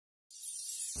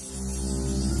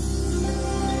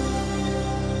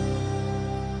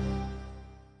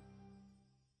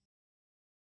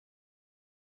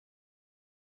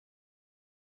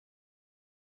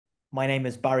My name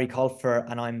is Barry Colfer,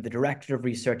 and I'm the Director of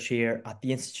Research here at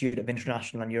the Institute of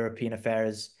International and European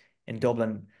Affairs in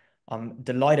Dublin. I'm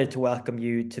delighted to welcome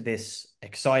you to this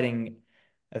exciting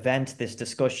event, this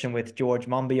discussion with George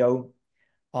Monbiot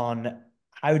on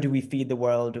how do we feed the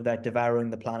world without devouring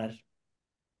the planet.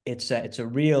 It's a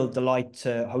real delight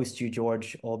to host you,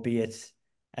 George, albeit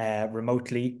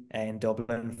remotely in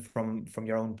Dublin from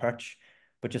your own perch.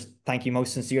 But just thank you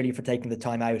most sincerely for taking the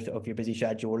time out of your busy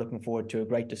schedule. We're looking forward to a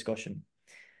great discussion.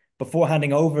 Before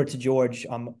handing over to George,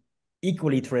 I'm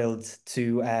equally thrilled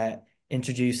to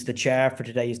introduce the chair for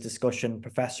today's discussion,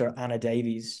 Professor Anna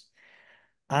Davies.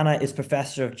 Anna is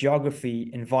Professor of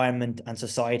Geography, Environment and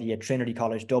Society at Trinity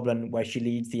College Dublin, where she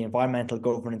leads the Environmental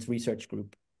Governance Research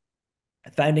Group.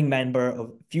 A founding member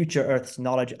of Future Earth's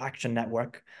Knowledge Action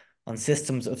Network on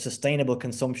systems of sustainable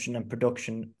consumption and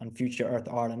production on Future Earth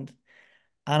Ireland,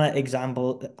 Anna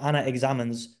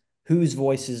examines whose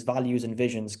voices, values, and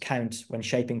visions count when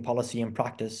shaping policy and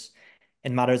practice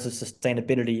in matters of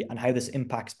sustainability and how this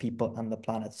impacts people and the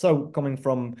planet. So, coming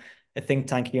from a think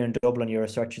tank here in Dublin, your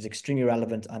research is extremely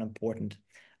relevant and important.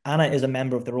 Anna is a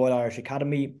member of the Royal Irish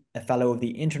Academy, a fellow of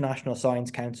the International Science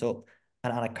Council,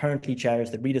 and Anna currently chairs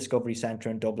the Rediscovery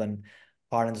Centre in Dublin,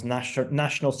 Ireland's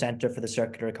National Centre for the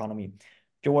Circular Economy.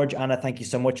 George, Anna, thank you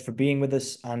so much for being with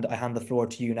us, and I hand the floor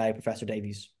to you now, Professor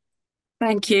Davies.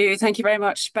 Thank you. Thank you very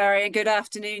much, Barry, and good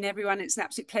afternoon, everyone. It's an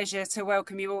absolute pleasure to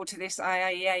welcome you all to this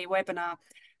IIEA webinar.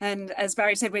 And as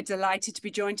Barry said, we're delighted to be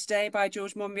joined today by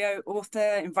George Monbiot,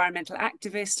 author, environmental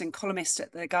activist and columnist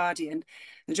at The Guardian.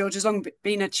 And George has long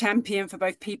been a champion for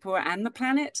both people and the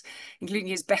planet, including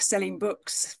his best-selling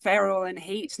books, Feral and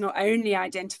Heat, not only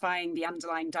identifying the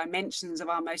underlying dimensions of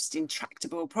our most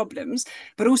intractable problems,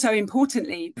 but also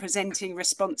importantly, presenting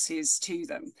responses to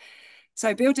them.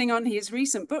 So building on his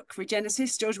recent book,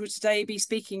 Regenesis, George will today be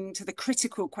speaking to the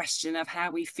critical question of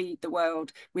how we feed the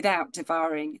world without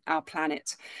devouring our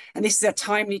planet. And this is a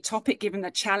timely topic given the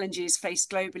challenges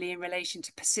faced globally in relation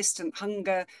to persistent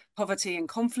hunger, poverty and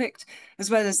conflict,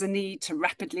 as well as the need to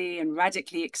rapidly and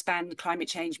radically expand climate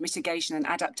change mitigation and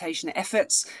adaptation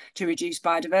efforts to reduce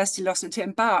biodiversity loss and to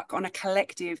embark on a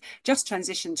collective just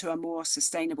transition to a more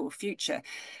sustainable future.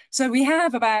 So we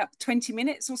have about 20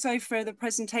 minutes or so for the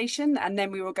presentation, and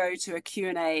then we will go to a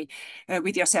Q&A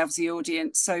with yourselves, the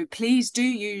audience. So please do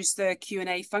use the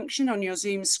Q&A function on your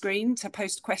Zoom screen to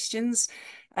post questions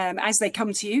as they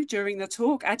come to you during the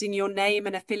talk, adding your name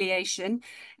and affiliation,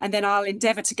 and then I'll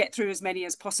endeavour to get through as many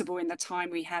as possible in the time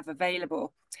we have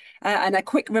available. And a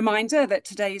quick reminder that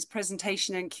today's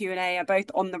presentation and Q&A are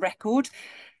both on the record.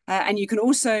 And you can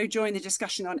also join the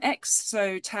discussion on X,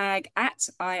 so tag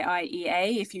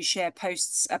 @IIEA if you share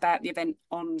posts about the event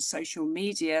on social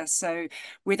media. So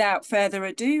without further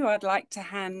ado, I'd like to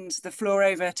hand the floor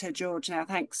over to George now.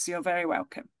 Thanks, you're very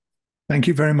welcome. Thank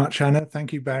you very much, Anna.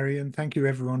 Thank you, Barry, and thank you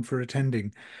everyone for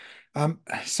attending.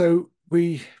 So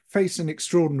we face an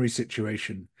extraordinary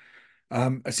situation,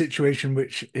 a situation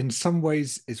which in some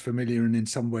ways is familiar and in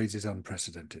some ways is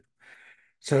unprecedented.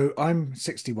 So I'm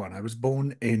 61. I was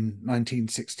born in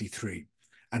 1963.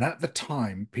 And at the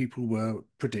time, people were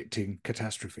predicting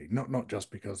catastrophe, not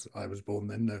just because I was born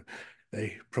then, though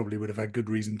they probably would have had good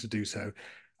reason to do so.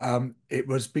 It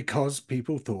was because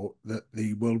people thought that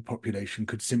the world population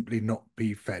could simply not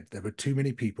be fed. There were too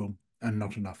many people and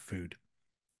not enough food.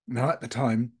 Now, at the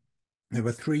time, there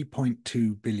were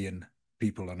 3.2 billion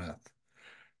people on Earth.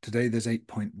 Today, there's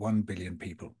 8.1 billion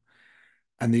people.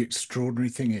 And the extraordinary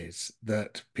thing is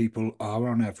that people are,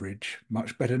 on average,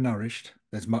 much better nourished.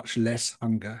 There's much less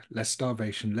hunger, less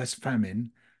starvation, less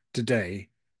famine today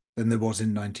than there was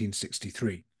in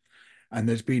 1963. And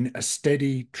there's been a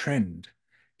steady trend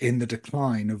in the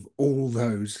decline of all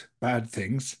those bad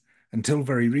things until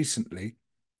very recently,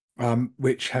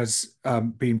 which has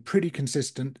been pretty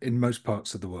consistent in most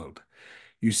parts of the world.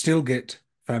 You still get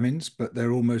famines, but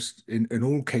they're almost in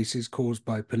all cases caused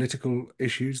by political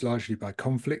issues, largely by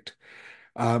conflict,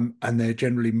 and they're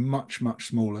generally much, much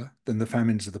smaller than the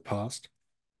famines of the past.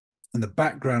 And the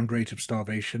background rate of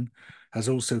starvation has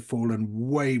also fallen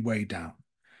way, way down.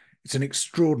 It's an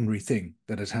extraordinary thing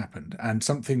that has happened, and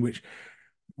something which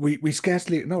we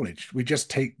scarcely acknowledge. We just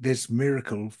take this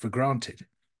miracle for granted.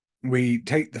 We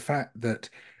take the fact that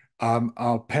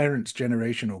our parents'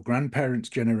 generation or grandparents'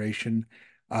 generation,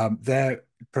 their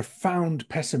profound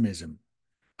pessimism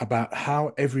about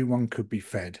how everyone could be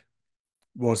fed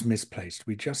was misplaced.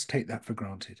 We just take that for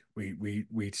granted.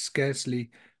 We scarcely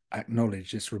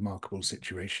acknowledge this remarkable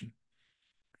situation.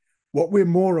 What we're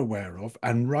more aware of,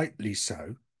 and rightly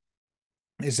so,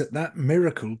 is that that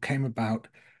miracle came about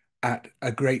at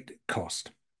a great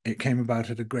cost. It came about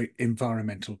at a great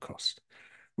environmental cost.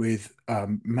 with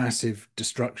massive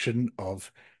destruction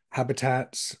of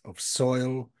habitats, of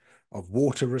soil, of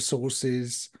water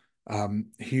resources,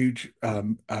 huge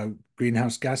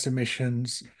greenhouse gas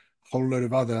emissions, a whole load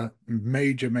of other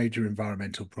major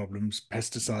environmental problems,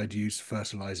 pesticide use,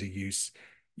 fertilizer use,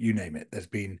 you name it. There's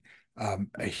been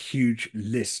a huge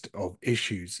list of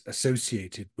issues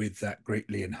associated with that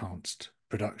greatly enhanced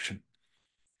production.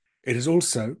 It has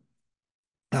also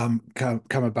come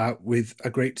about with a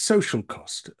great social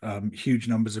cost. Huge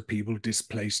numbers of people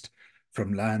displaced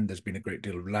from land. There's been a great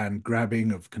deal of land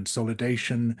grabbing, of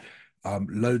consolidation,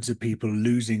 loads of people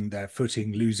losing their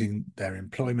footing, losing their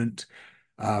employment,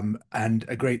 and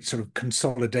a great sort of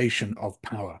consolidation of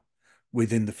power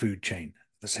within the food chain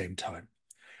at the same time.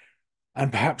 And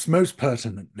perhaps most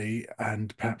pertinently,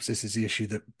 and perhaps this is the issue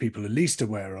that people are least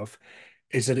aware of,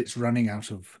 is that it's running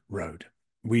out of road.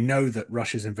 We know that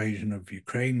Russia's invasion of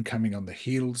Ukraine, coming on the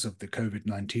heels of the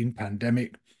COVID-19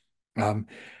 pandemic,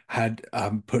 had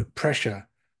put pressure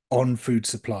on food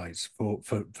supplies for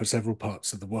several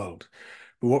parts of the world.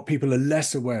 But what people are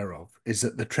less aware of is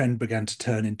that the trend began to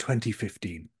turn in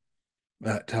 2015,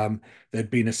 that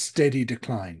there'd been a steady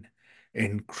decline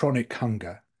in chronic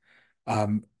hunger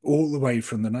all the way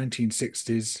from the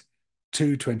 1960s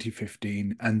to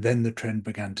 2015, and then the trend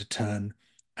began to turn,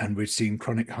 and we've seen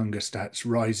chronic hunger stats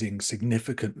rising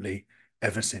significantly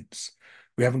ever since.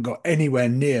 We haven't got anywhere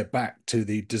near back to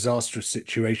the disastrous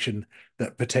situation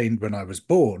that pertained when I was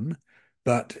born,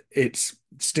 but it's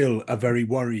still a very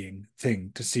worrying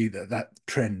thing to see that that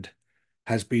trend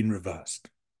has been reversed.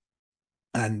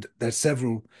 And there's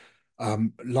several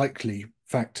likely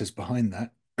factors behind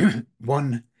that.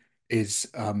 One is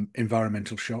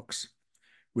environmental shocks,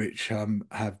 which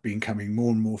have been coming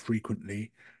more and more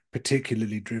frequently,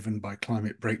 particularly driven by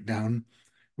climate breakdown.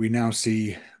 We now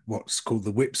see what's called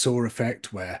the whipsaw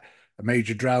effect, where a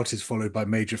major drought is followed by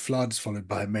major floods, followed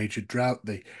by a major drought.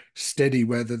 The steady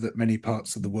weather that many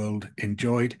parts of the world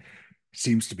enjoyed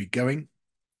seems to be going.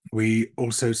 We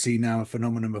also see now a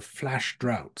phenomenon of flash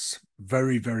droughts,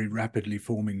 very rapidly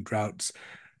forming droughts,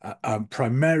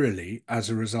 primarily as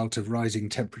a result of rising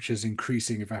temperatures,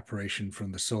 increasing evaporation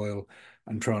from the soil,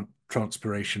 and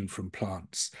transpiration from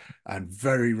plants, and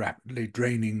very rapidly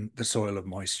draining the soil of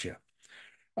moisture.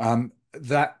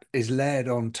 That is layered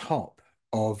on top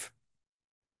of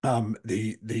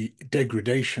the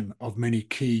degradation of many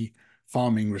key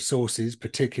farming resources,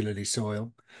 particularly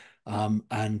soil.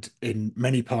 And in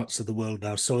many parts of the world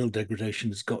now, soil degradation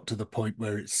has got to the point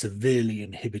where it's severely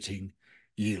inhibiting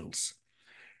yields.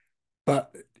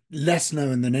 But less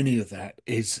known than any of that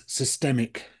is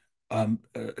systemic, a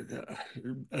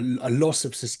loss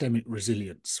of systemic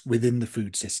resilience within the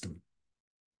food system.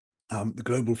 The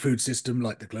global food system,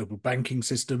 like the global banking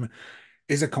system,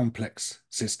 is a complex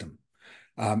system.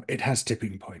 It has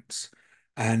tipping points.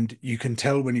 And you can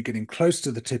tell when you're getting close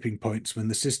to the tipping points when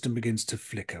the system begins to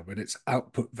flicker, when its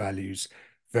output values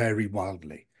vary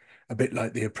wildly. A bit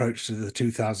like the approach to the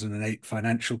 2008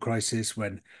 financial crisis,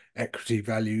 when equity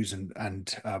values and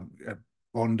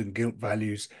bond and gilt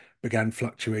values began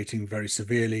fluctuating very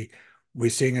severely. We're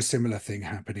seeing a similar thing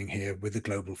happening here with the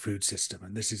global food system,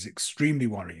 and this is extremely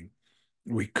worrying.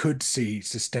 We could see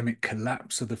systemic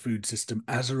collapse of the food system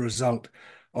as a result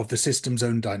of the system's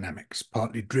own dynamics,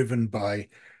 partly driven by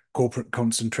corporate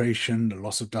concentration, the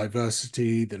loss of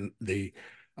diversity, the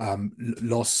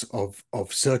loss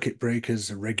of circuit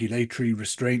breakers, regulatory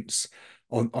restraints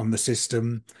on the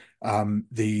system,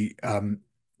 the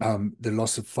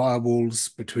loss of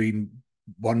firewalls between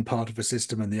one part of a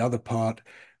system and the other part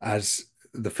as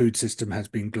the food system has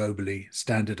been globally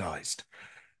standardized.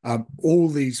 All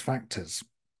these factors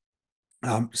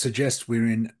suggest we're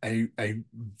in a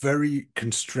very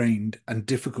constrained and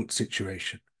difficult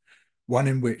situation, one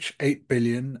in which 8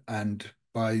 billion, and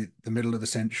by the middle of the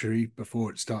century,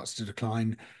 before it starts to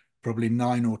decline, probably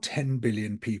 9 or 10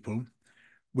 billion people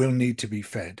will need to be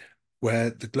fed, where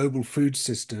the global food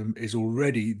system is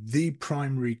already the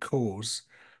primary cause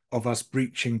of us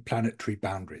breaching planetary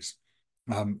boundaries.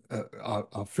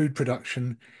 Our food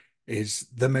production is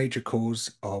the major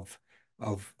cause of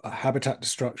habitat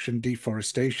destruction,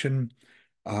 deforestation,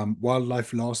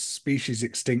 wildlife loss, species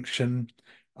extinction,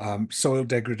 soil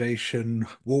degradation,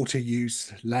 water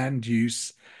use, land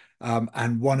use,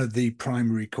 and one of the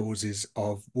primary causes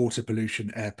of water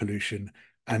pollution, air pollution,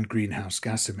 and greenhouse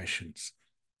gas emissions.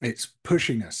 It's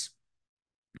pushing us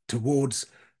towards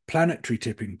planetary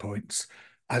tipping points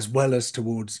as well as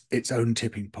towards its own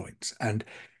tipping points. And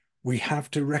we have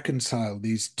to reconcile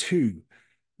these two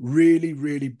really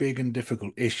big and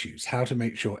difficult issues: how to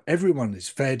make sure everyone is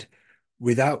fed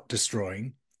without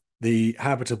destroying, the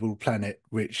habitable planet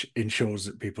which ensures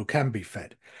that people can be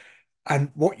fed.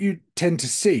 And what you tend to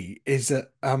see is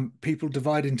that people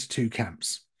divide into two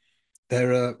camps.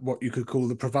 There are what you could call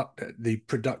the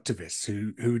productivists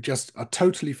who just are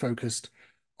totally focused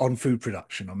on food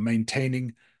production, on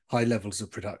maintaining high levels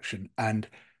of production, and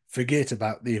forget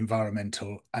about the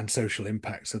environmental and social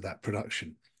impacts of that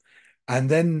production. And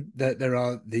then there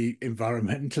are the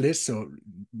environmentalists, or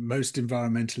most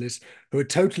environmentalists, who are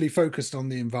totally focused on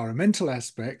the environmental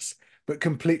aspects, but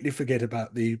completely forget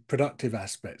about the productive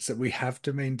aspects, that we have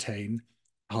to maintain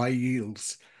high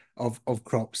yields of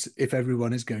crops if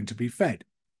everyone is going to be fed.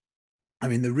 I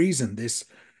mean, the reason this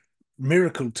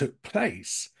miracle took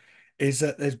place is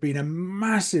that there's been a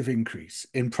massive increase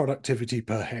in productivity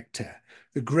per hectare.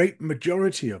 The great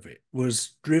majority of it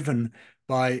was driven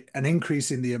by an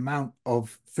increase in the amount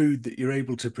of food that you're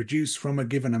able to produce from a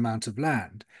given amount of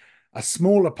land. A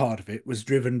smaller part of it was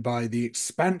driven by the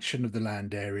expansion of the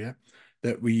land area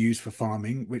that we use for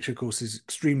farming, which of course is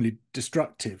extremely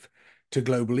destructive to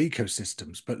global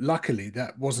ecosystems. But luckily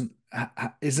that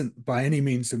isn't by any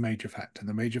means the major factor.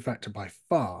 The major factor by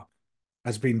far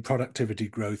has been productivity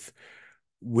growth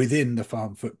within the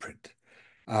farm footprint.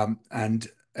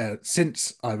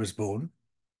 Since I was born,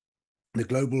 the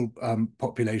global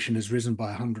population has risen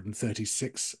by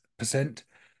 136%,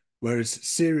 whereas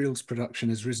cereals production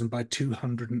has risen by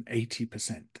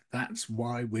 280%. That's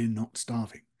why we're not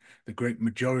starving. The great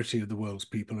majority of the world's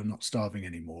people are not starving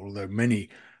anymore, although many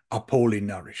are poorly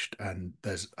nourished, and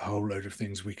there's a whole load of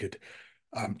things we could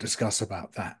discuss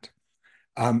about that.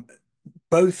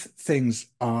 Both things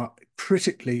are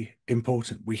critically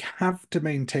important. We have to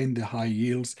maintain the high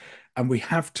yields, and we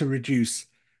have to reduce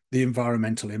the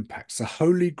environmental impacts. The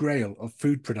holy grail of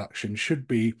food production should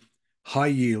be high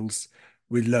yields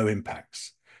with low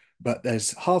impacts. But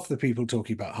there's half the people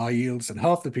talking about high yields and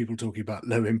half the people talking about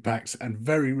low impacts, and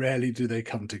very rarely do they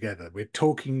come together. We're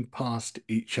talking past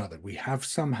each other. We have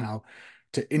somehow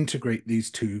to integrate these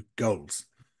two goals.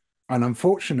 And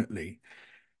unfortunately,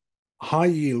 high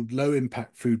yield, low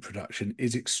impact food production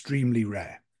is extremely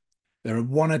rare. There are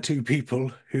one or two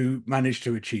people who manage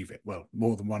to achieve it. Well,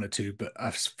 more than one or two, but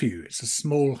a few. It's a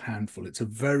small handful. It's a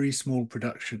very small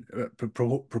proportion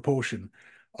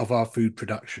of our food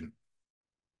production.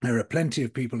 There are plenty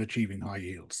of people achieving high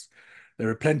yields. There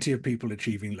are plenty of people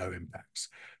achieving low impacts,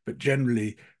 but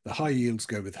generally the high yields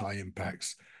go with high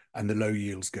impacts and the low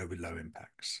yields go with low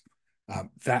impacts.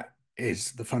 That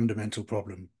is the fundamental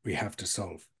problem we have to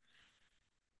solve.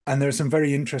 And there are some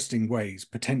very interesting ways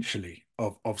potentially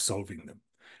of solving them.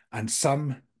 And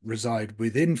some reside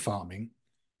within farming,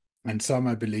 and some,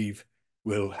 I believe,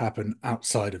 will happen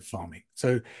outside of farming.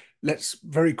 So let's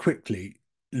very quickly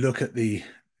look at the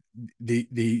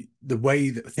way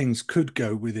that things could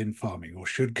go within farming, or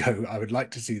should go. I would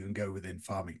like to see them go within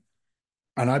farming.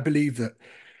 And I believe that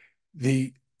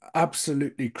the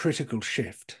absolutely critical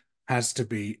shift has to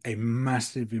be a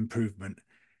massive improvement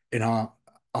in our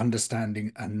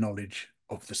understanding and knowledge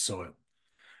of the soil.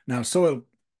 Now, soil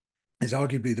is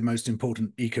arguably the most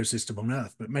important ecosystem on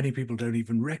Earth, but many people don't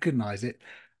even recognize it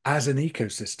as an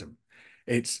ecosystem.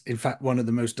 It's, in fact, one of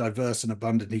the most diverse and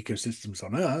abundant ecosystems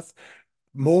on Earth.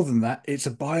 More than that, it's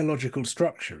a biological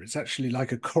structure. It's actually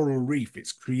like a coral reef.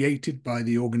 It's created by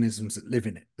the organisms that live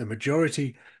in it. The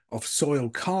majority of soil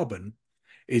carbon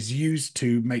is used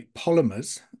to make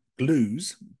polymers,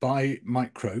 glues, by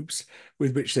microbes,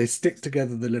 with which they stick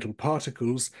together the little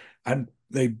particles, and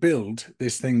they build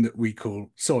this thing that we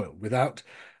call soil. Without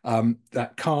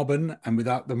that carbon and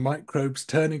without the microbes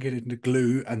turning it into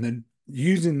glue and then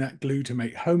using that glue to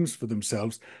make homes for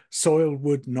themselves, soil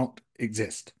would not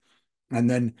exist. And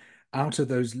then out of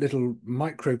those little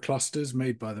microclusters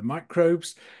made by the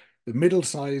microbes, the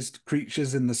middle-sized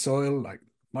creatures in the soil, like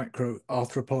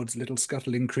microarthropods, little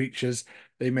scuttling creatures,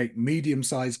 they make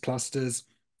medium-sized clusters.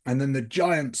 And then the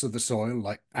giants of the soil,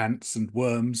 like ants and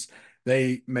worms,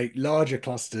 they make larger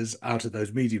clusters out of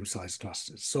those medium-sized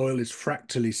clusters. Soil is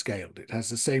fractally scaled. It has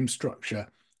the same structure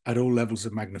at all levels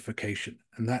of magnification.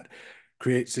 And that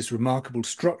creates this remarkable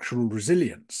structural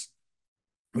resilience,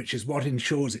 which is what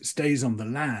ensures it stays on the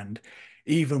land,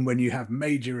 even when you have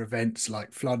major events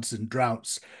like floods and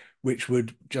droughts, which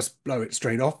would just blow it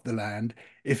straight off the land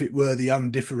if it were the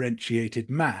undifferentiated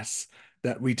mass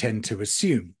that we tend to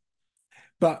assume.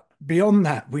 But beyond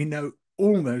that, we know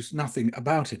almost nothing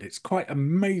about it. It's quite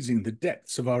amazing, the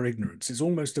depths of our ignorance. It's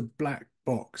almost a black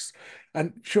box.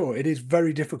 And sure, it is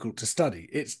very difficult to study.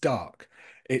 It's dark.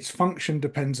 Its function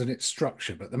depends on its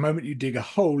structure, but the moment you dig a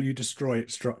hole, you destroy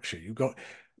its structure. You've got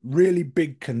really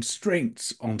big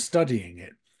constraints on studying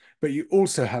it, but you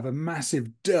also have a massive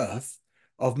dearth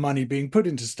of money being put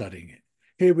into studying it.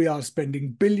 Here we are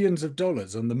spending billions of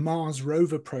dollars on the Mars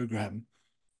rover program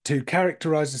to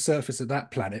characterize the surface of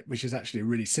that planet, which is actually a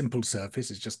really simple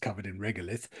surface. It's just covered in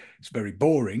regolith. It's very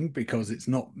boring because it's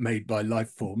not made by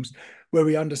life forms, where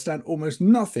we understand almost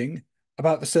nothing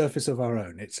about the surface of our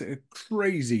own. It's a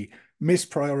crazy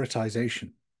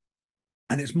misprioritization.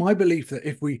 And it's my belief that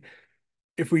if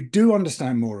we do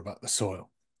understand more about the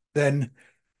soil, then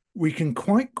we can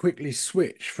quite quickly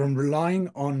switch from relying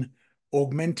on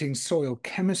augmenting soil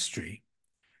chemistry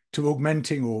to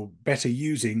augmenting, or better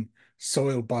using,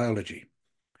 soil biology.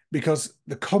 Because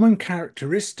the common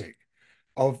characteristic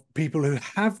of people who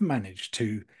have managed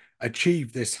to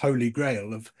achieve this holy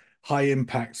grail of high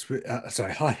impacts,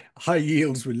 high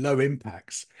yields with low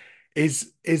impacts,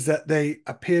 is that they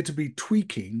appear to be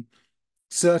tweaking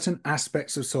certain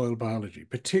aspects of soil biology,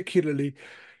 particularly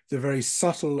the very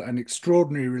subtle and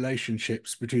extraordinary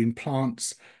relationships between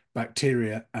plants,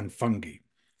 bacteria, and fungi.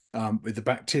 With the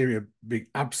bacteria being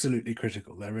absolutely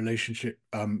critical, their relationship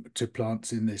to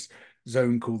plants in this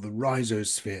zone called the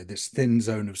rhizosphere, this thin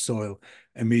zone of soil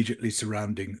immediately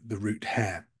surrounding the root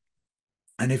hair.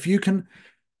 And if you can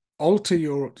alter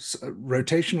your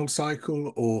rotational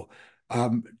cycle or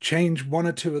change one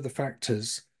or two of the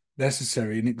factors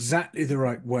necessary in exactly the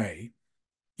right way,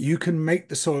 you can make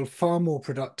the soil far more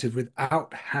productive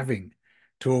without having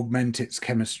to augment its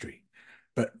chemistry.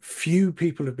 But few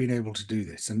people have been able to do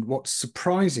this. And what's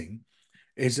surprising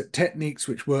is that techniques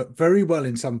which work very well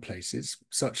in some places,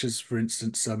 such as, for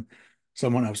instance,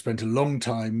 someone I've spent a long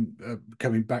time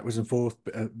coming backwards and forth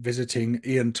visiting,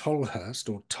 Ian Tolhurst,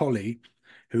 or Tolly,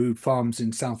 who farms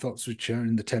in South Oxfordshire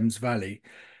in the Thames Valley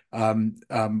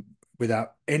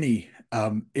without any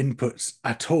inputs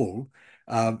at all,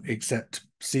 except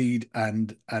seed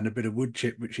and a bit of wood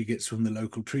chip, which he gets from the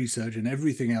local tree surgeon.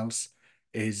 Everything else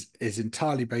is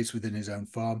entirely based within his own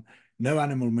farm. No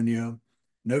animal manure,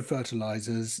 no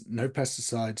fertilizers, no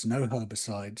pesticides, no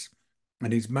herbicides.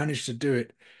 And he's managed to do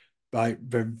it by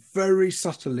very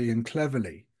subtly and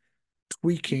cleverly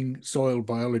tweaking soil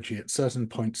biology at certain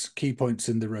points, key points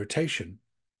in the rotation.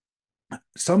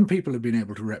 Some people have been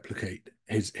able to replicate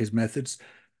his methods,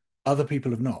 other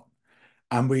people have not.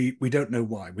 And we don't know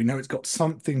why. We know it's got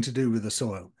something to do with the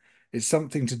soil. It's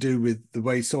something to do with the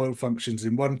way soil functions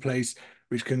in one place,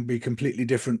 which can be completely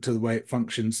different to the way it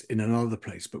functions in another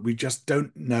place. But we just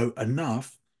don't know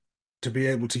enough to be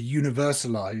able to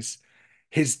universalize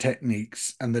his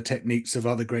techniques and the techniques of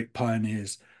other great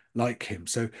pioneers like him.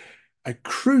 So a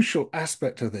crucial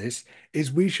aspect of this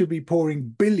is we should be pouring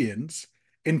billions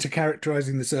into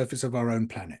characterizing the surface of our own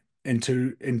planet,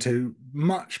 into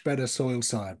much better soil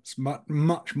science,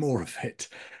 much more of it,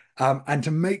 and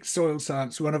to make soil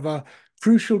science one of our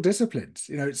crucial disciplines.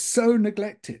 You know, it's so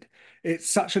neglected. It's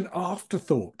such an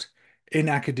afterthought in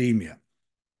academia.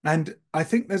 And I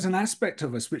think there's an aspect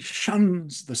of us which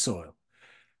shuns the soil,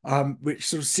 which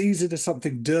sort of sees it as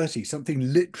something dirty,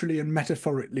 something literally and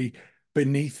metaphorically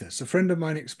beneath us. A friend of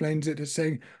mine explains it as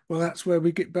saying, well, that's where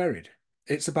we get buried.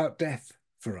 It's about death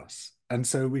for us. And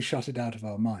so we shut it out of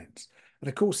our minds. And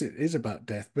of course, it is about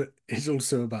death, but it's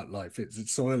also about life.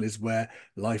 Soil is where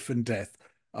life and death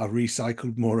are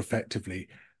recycled more effectively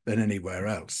than anywhere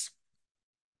else.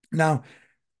 Now,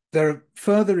 there are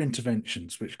further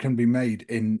interventions which can be made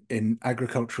in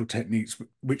agricultural techniques,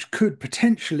 which could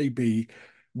potentially be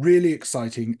really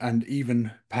exciting and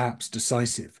even perhaps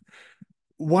decisive.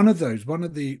 One of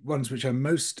the ones which I'm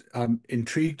most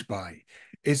intrigued by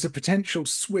is the potential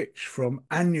switch from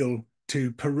annual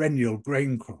to perennial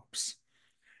grain crops.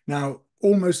 Now,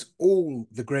 almost all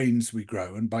the grains we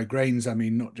grow, and by grains I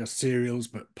mean not just cereals,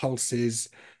 but pulses,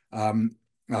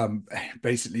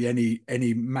 basically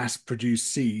any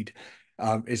mass-produced seed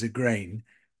is a grain.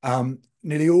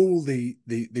 Nearly all the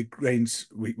grains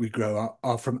we grow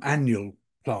are from annual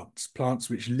plants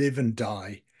which live and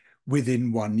die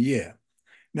within 1 year.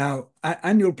 Now,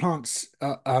 annual plants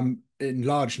in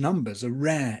large numbers are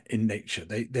rare in nature.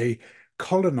 They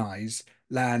colonize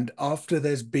land after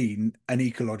there's been an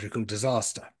ecological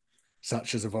disaster,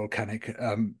 such as a volcanic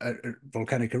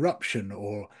eruption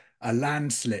or a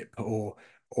landslip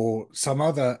or some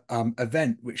other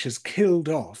event which has killed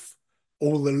off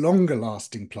all the longer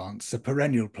lasting plants, the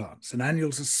perennial plants. And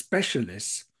annuals are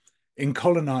specialists in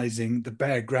colonizing the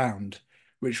bare ground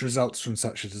which results from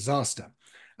such a disaster.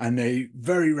 And they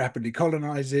very rapidly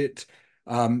colonize it,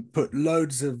 put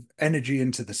loads of energy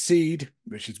into the seed,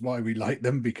 which is why we like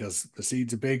them, because the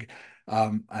seeds are big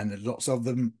and there's lots of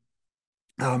them,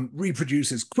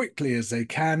 reproduce as quickly as they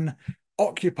can,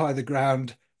 occupy the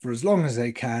ground for as long as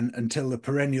they can until the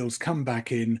perennials come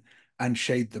back in and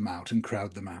shade them out and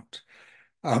crowd them out.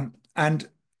 And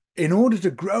in order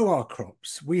to grow our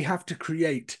crops, we have to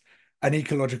create an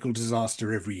ecological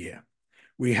disaster every year.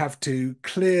 We have to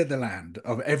clear the land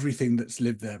of everything that's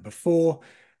lived there before,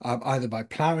 either by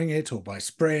ploughing it or by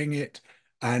spraying it,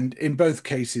 and in both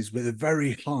cases with a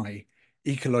very high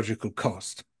ecological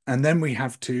cost. And then we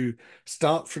have to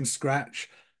start from scratch,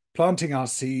 planting our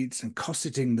seeds and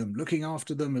cosseting them, looking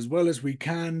after them as well as we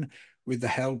can with the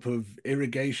help of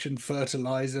irrigation,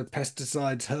 fertilizer,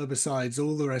 pesticides, herbicides,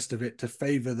 all the rest of it to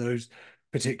favor those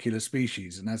particular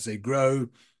species. And as they grow,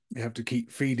 you have to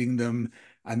keep feeding them.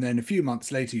 And then a few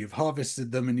months later, you've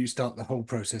harvested them and you start the whole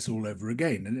process all over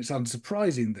again. And it's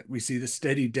unsurprising that we see the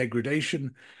steady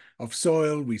degradation of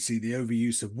soil, we see the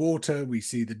overuse of water, we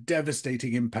see the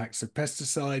devastating impacts of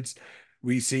pesticides,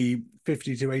 we see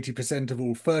 50 to 80% of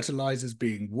all fertilizers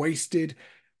being wasted,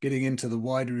 getting into the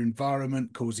wider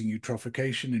environment, causing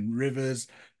eutrophication in rivers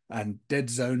and dead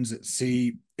zones at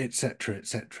sea, etc.,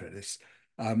 etc. This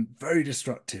very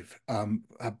destructive,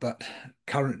 but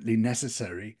currently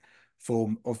necessary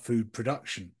form of food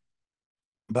production.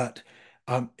 But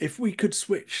if we could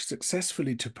switch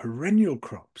successfully to perennial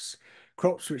crops,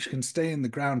 crops which can stay in the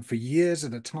ground for years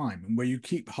at a time and where you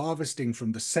keep harvesting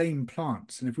from the same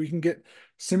plants, and if we can get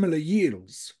similar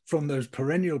yields from those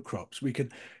perennial crops, we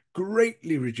can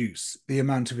greatly reduce the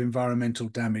amount of environmental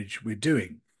damage we're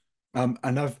doing. And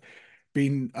I've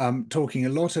been talking a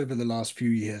lot over the last few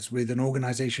years with an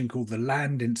organization called the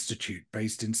Land Institute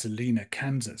based in Salina,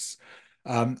 Kansas,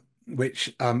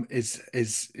 which is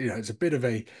it's a bit of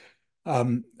a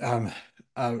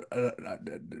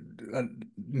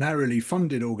narrowly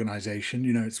funded organization.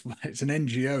 It's an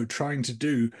NGO trying to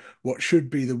do what should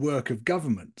be the work of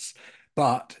governments,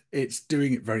 but it's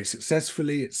doing it very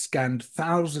successfully. It's scanned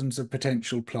thousands of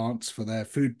potential plants for their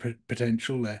food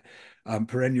potential, their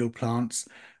perennial plants,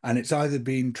 and it's either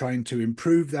been trying to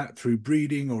improve that through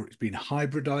breeding or it's been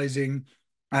hybridizing,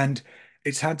 and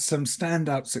it's had some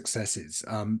standout successes.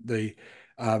 The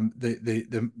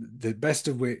best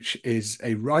of which is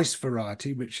a rice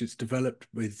variety, which is developed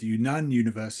with Yunnan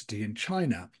University in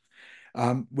China,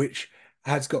 which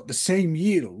has got the same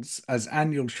yields as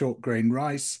annual short grain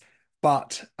rice,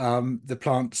 but the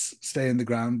plants stay in the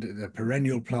ground, the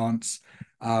perennial plants,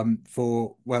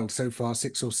 for, well, so far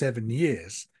 6 or 7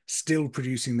 years, still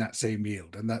producing that same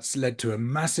yield. And that's led to a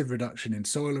massive reduction in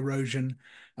soil erosion,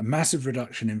 a massive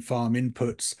reduction in farm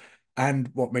inputs, and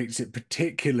what makes it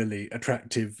particularly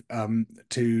attractive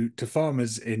to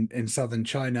farmers in southern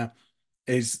China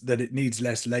is that it needs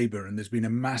less labor, and there's been a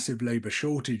massive labor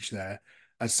shortage there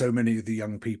as so many of the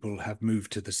young people have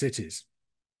moved to the cities.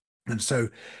 And so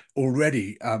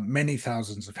already many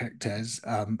thousands of hectares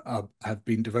have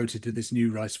been devoted to this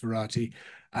new rice variety,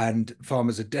 and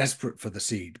farmers are desperate for the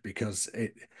seed because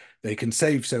they can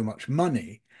save so much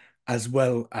money as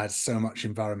well as so much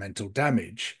environmental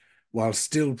damage while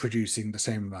still producing the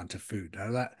same amount of food.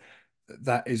 Now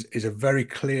that is a very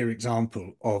clear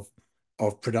example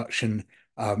of production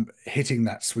hitting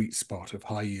that sweet spot of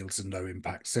high yields and low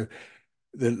impact. So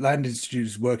the Land Institute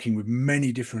is working with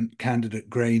many different candidate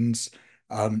grains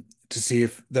to see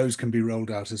if those can be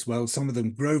rolled out as well. Some of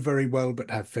them grow very well but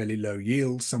have fairly low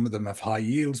yields. Some of them have high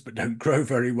yields but don't grow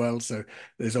very well. So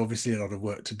there's obviously a lot of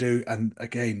work to do. And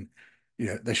again,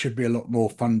 there should be a lot more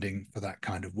funding for that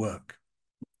kind of work.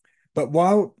 But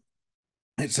while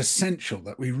it's essential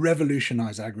that we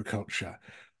revolutionize agriculture,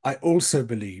 I also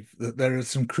believe that there are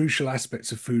some crucial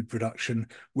aspects of food production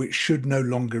which should no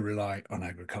longer rely on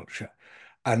agriculture.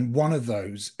 And one of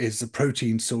those is the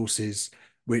protein sources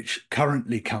which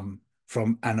currently come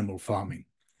from animal farming.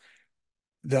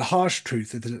 The harsh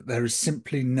truth is that there is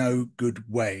simply no good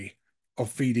way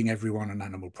of feeding everyone on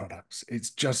animal products. It's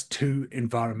just too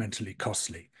environmentally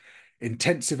costly.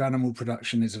 Intensive animal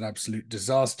production is an absolute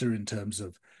disaster in terms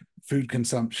of food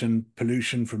consumption,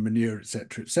 pollution from manure,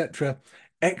 etc., etc.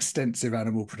 Extensive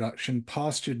animal production,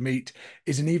 pastured meat,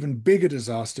 is an even bigger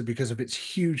disaster because of its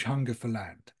huge hunger for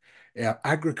land.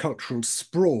 Agricultural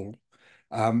sprawl,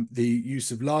 the use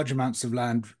of large amounts of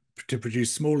land to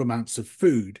produce small amounts of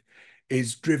food,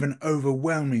 is driven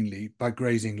overwhelmingly by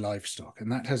grazing livestock.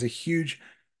 And that has a huge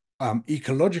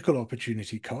ecological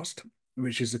opportunity cost,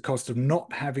 which is the cost of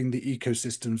not having the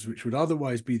ecosystems which would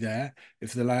otherwise be there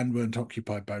if the land weren't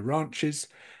occupied by ranches,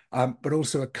 but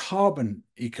also a carbon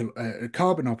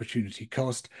opportunity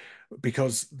cost,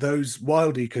 because those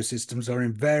wild ecosystems are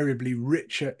invariably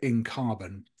richer in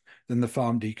carbon than the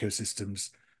farmed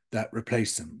ecosystems that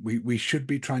replace them. We should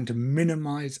be trying to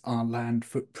minimize our land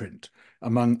footprint,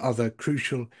 among other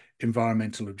crucial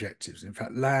environmental objectives. In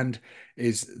fact, land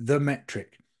is the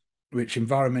metric which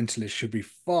environmentalists should be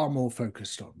far more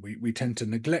focused on. We tend to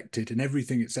neglect it in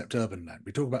everything except urban land.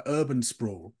 We talk about urban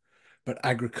sprawl, but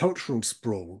agricultural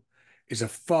sprawl is a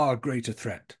far greater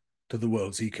threat to the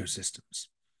world's ecosystems.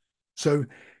 So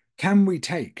can we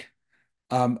take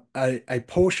a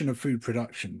portion of food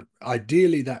production,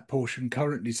 ideally that portion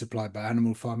currently supplied by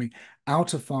animal farming,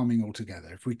 out of farming altogether?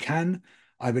 If we can,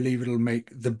 I believe it'll make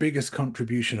the biggest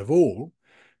contribution of all,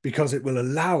 because it will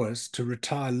allow us to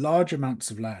retire large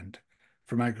amounts of land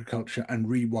from agriculture and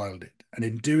rewild it. And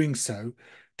in doing so,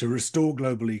 to restore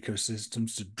global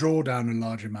ecosystems, to draw down a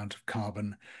large amount of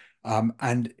carbon,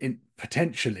 and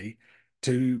potentially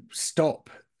to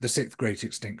stop the sixth great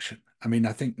extinction. I mean,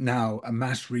 I think now a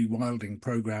mass rewilding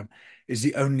program is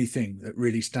the only thing that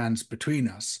really stands between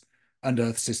us and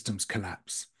Earth system's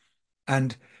collapse.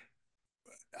 And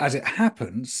as it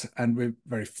happens, and we're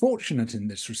very fortunate in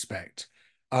this respect,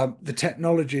 the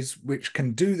technologies which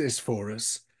can do this for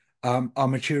us are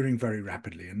maturing very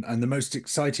rapidly. And the most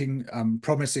exciting,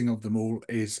 promising of them all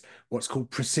is what's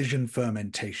called precision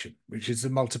fermentation, which is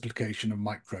the multiplication of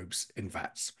microbes in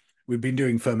vats. We've been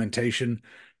doing fermentation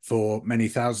for many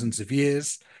thousands of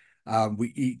years.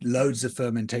 We eat loads of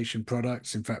fermentation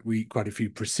products. In fact, we eat quite a few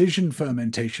precision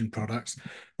fermentation products.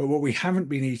 But what we haven't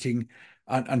been eating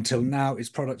until now is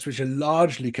products which are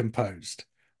largely composed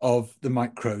of the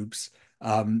microbes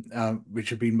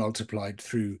which have been multiplied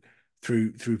through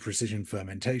precision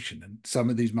fermentation. And some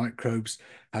of these microbes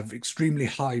have extremely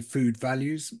high food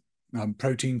values,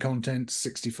 protein content,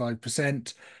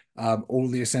 65%, all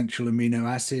the essential amino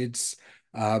acids,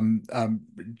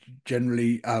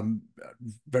 generally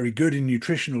very good in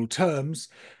nutritional terms,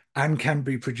 and can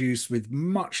be produced with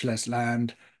much less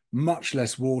land, much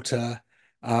less water,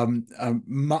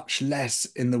 much less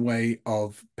in the way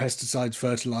of pesticides,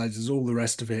 fertilizers, all the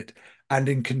rest of it, and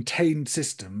in contained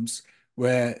systems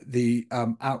where the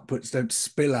outputs don't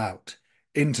spill out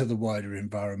into the wider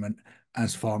environment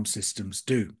as farm systems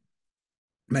do.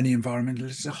 Many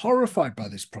environmentalists are horrified by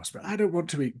this prospect. I don't want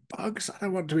to eat bugs. I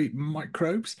don't want to eat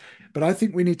microbes. But I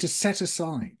think we need to set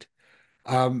aside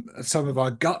some of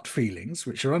our gut feelings,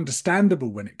 which are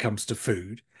understandable when it comes to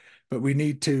food, but we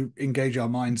need to engage our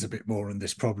minds a bit more on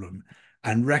this problem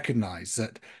and recognize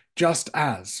that just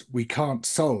as we can't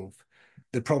solve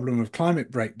the problem of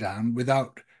climate breakdown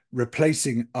without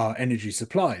replacing our energy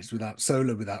supplies, without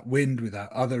solar, without wind,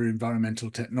 without other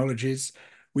environmental technologies,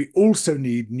 we also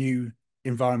need new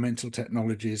environmental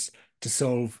technologies to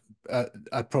solve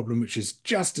a problem which is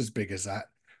just as big as that,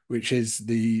 which is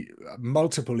the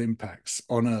multiple impacts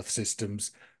on Earth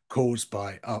systems caused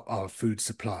by our food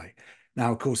supply.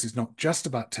 Now, of course, it's not just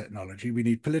about technology. We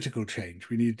need political change.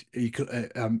 We need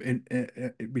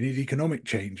economic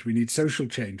change. We need social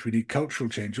change. We need cultural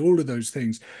change, all of those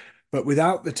things. But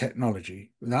without the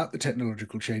technology, without the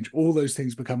technological change, all those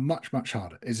things become much, much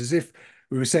harder. It's as if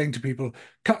we were saying to people,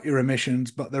 cut your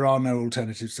emissions, but there are no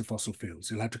alternatives to fossil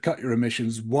fuels. You'll have to cut your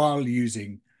emissions while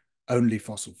using only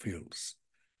fossil fuels.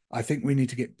 I think we need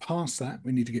to get past that.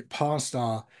 We need to get past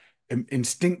our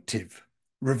instinctive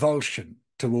revulsion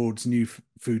towards new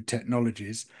food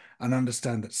technologies and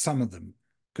understand that some of them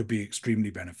could be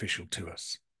extremely beneficial to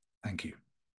us. Thank you.